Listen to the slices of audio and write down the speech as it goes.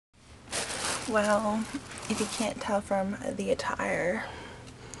Well, if you can't tell from the attire,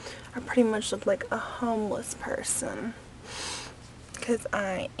 I pretty much look like a homeless person because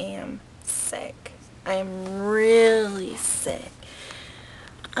I am sick. I am really sick.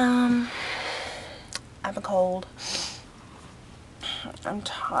 I have a cold. I'm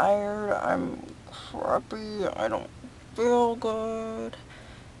tired. I'm crappy. I don't feel good.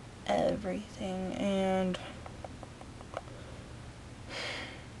 Everything, and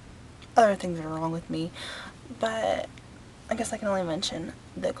other things that are wrong with me, but I guess I can only mention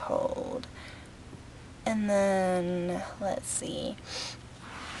the cold. And then, let's see,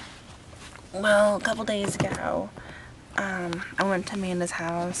 well, a couple days ago, I went to Amanda's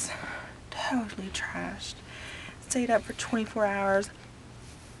house, totally trashed, stayed up for 24 hours,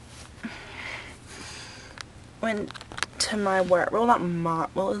 went to my work, well, not my,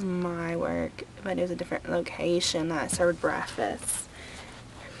 well, it was my work, but it was a different location that served breakfast.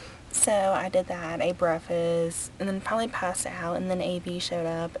 So I did that, ate breakfast, and then finally passed out, and then AB showed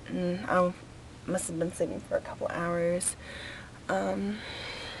up, and I must have been sleeping for a couple hours.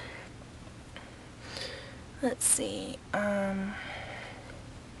 Let's see, I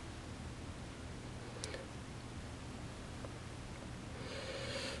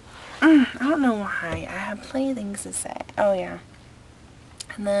don't know why, I have plenty of things to say. Oh yeah,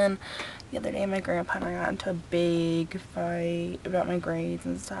 and then the other day my grandpa and I got into a big fight about my grades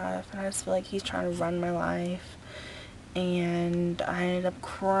and stuff, and I just feel like he's trying to run my life. And I ended up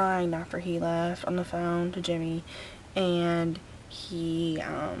crying after he left on the phone to Jimmy, and he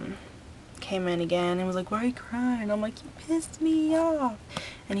came in again and was like, "Why are you crying?" I'm like, "You pissed me off."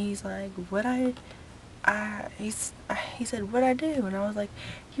 And he's like, he said, "What'd I do?" And I was like,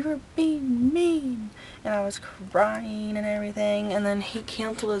 "You were being mean." And I was crying and everything, and then he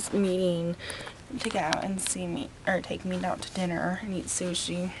canceled his meeting to go out and see me, or take me out to dinner and eat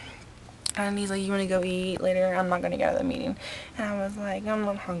sushi. And he's like, "You want to go eat later?" "I'm not going to go to the meeting." And I was like, "I'm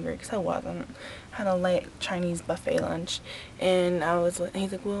not hungry," because I wasn't. I had a late Chinese buffet lunch. And I was like,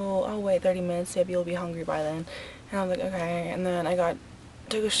 he's like, "Well, I'll wait 30 minutes, maybe you'll be hungry by then." And I was like, "Okay." And then I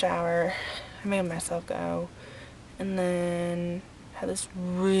took a shower. I made myself go. And then had this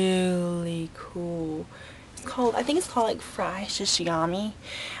really cool, I think it's called like fried sashimi.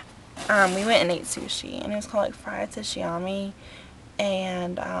 We went and ate sushi, and it was called like fried sashimi.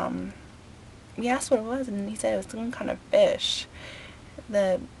 And, we asked what it was, and he said it was some kind of fish.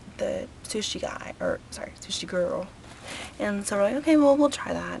 The sushi guy, or sorry, sushi girl. And so we're like, "Okay, well, we'll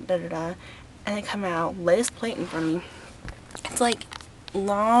try that, da da da." And they come out, lay this plate in front of me. It's like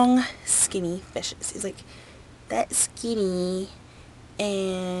long, skinny fishes. It's like that skinny,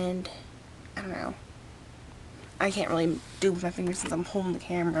 and I don't know. I can't really do with my fingers since I'm holding the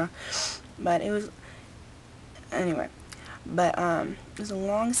camera. But it was, anyway. But it was a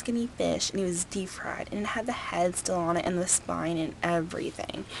long skinny fish, and it was deep fried, and it had the head still on it and the spine and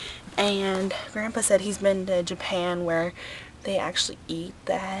everything. And Grandpa said he's been to Japan where they actually eat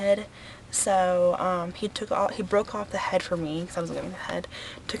the head. So he broke off the head for me because I was getting the head,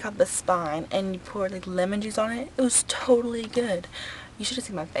 took out the spine, and you poured like lemon juice on it. It was totally good. You should have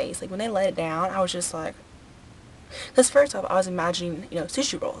seen my face. Like when they let it down, I was just like, because first off I was imagining,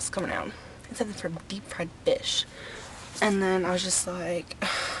 sushi rolls coming out instead of for deep fried fish. And then I was just like,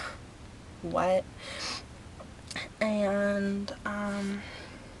 what? And,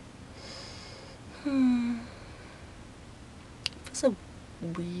 it's so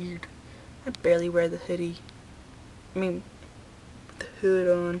weird. I barely wear the hoodie. I mean, the hood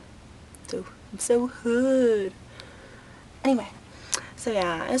on. I'm so hood. Anyway, so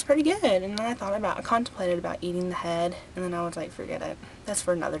yeah, it was pretty good. And then I contemplated about eating the head, and then I was like, forget it. That's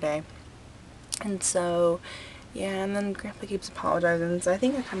for another day. And so, yeah, and then Grandpa keeps apologizing, so I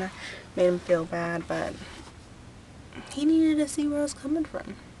think I kind of made him feel bad, but he needed to see where I was coming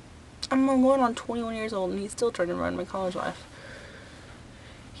from. I'm going on 21 years old, and he's still trying to run my college life.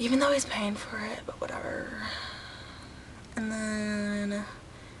 Even though he's paying for it, but whatever. And then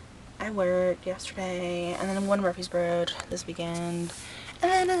I worked yesterday, and then I'm going to Murfreesboro this weekend.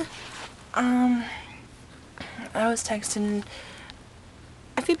 And then, I was texting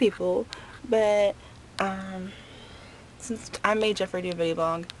a few people, but, since I made Jeffrey do a video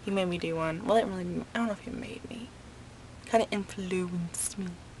blog, he made me do one. Well, I don't know if he made me. Kind of influenced me.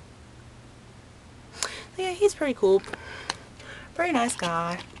 But yeah, he's pretty cool. Very nice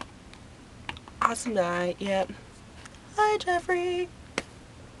guy. Awesome guy, yep. Hi, Jeffrey.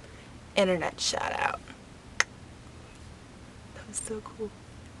 Internet shout out. That was so cool.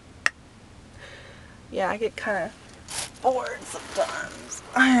 Yeah, I get kind of bored sometimes.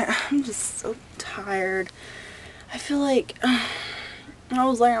 I'm just so tired. I feel like And I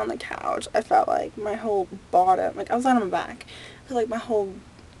was laying on the couch. I felt like my whole bottom, like I was laying on my back. I felt like my whole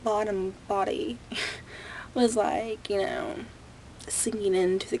bottom body was like, you know, sinking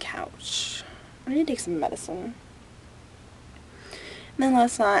into the couch. I need to take some medicine. And then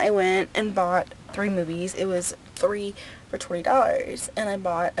last night I went and bought 3 movies. It was 3 for $20. And I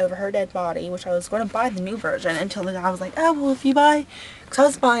bought Over Her Dead Body, which I was going to buy the new version until the guy was like, oh, well, if you buy... Because I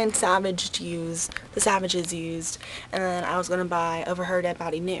was buying the Savages used. And then I was going to buy Over Her Dead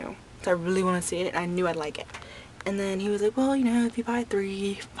Body new. So I really want to see it, and I knew I'd like it. And then he was like, well, you know, if you buy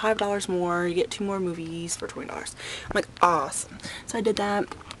 3, $5 more, you get 2 more movies for $20. I'm like, awesome. So I did that.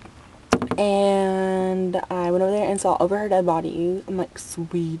 And I went over there and saw Over Her Dead Body. I'm like,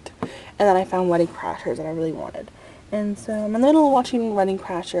 sweet. And then I found Wedding Crashers that I really wanted. And so I'm in the middle of watching Wedding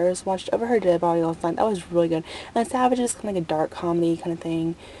Crashers, watched Over Her Dead Body last night. That was really good. And Savage is kind of like a dark comedy kind of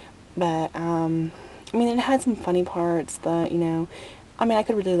thing. But, I mean, it had some funny parts that, you know, I mean, I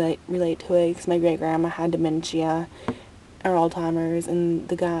could really relate to it because my great-grandma had dementia or Alzheimer's, and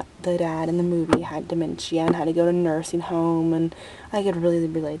the dad in the movie had dementia and had to go to nursing home, and I could really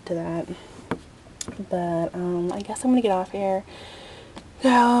relate to that. But I guess I'm gonna get off here,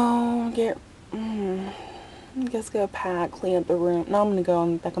 I guess go pack, clean up the room. Now I'm gonna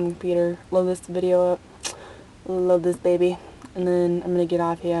go back on the computer, load this video up, load this baby, and then I'm gonna get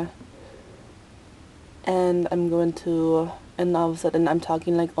off here. And I'm going to, and all of a sudden I'm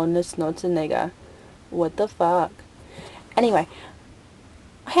talking like Arnold Schwarzenegger. What the fuck? Anyway,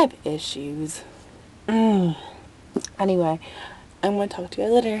 I have issues. Anyway, I'm going to talk to you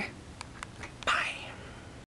later.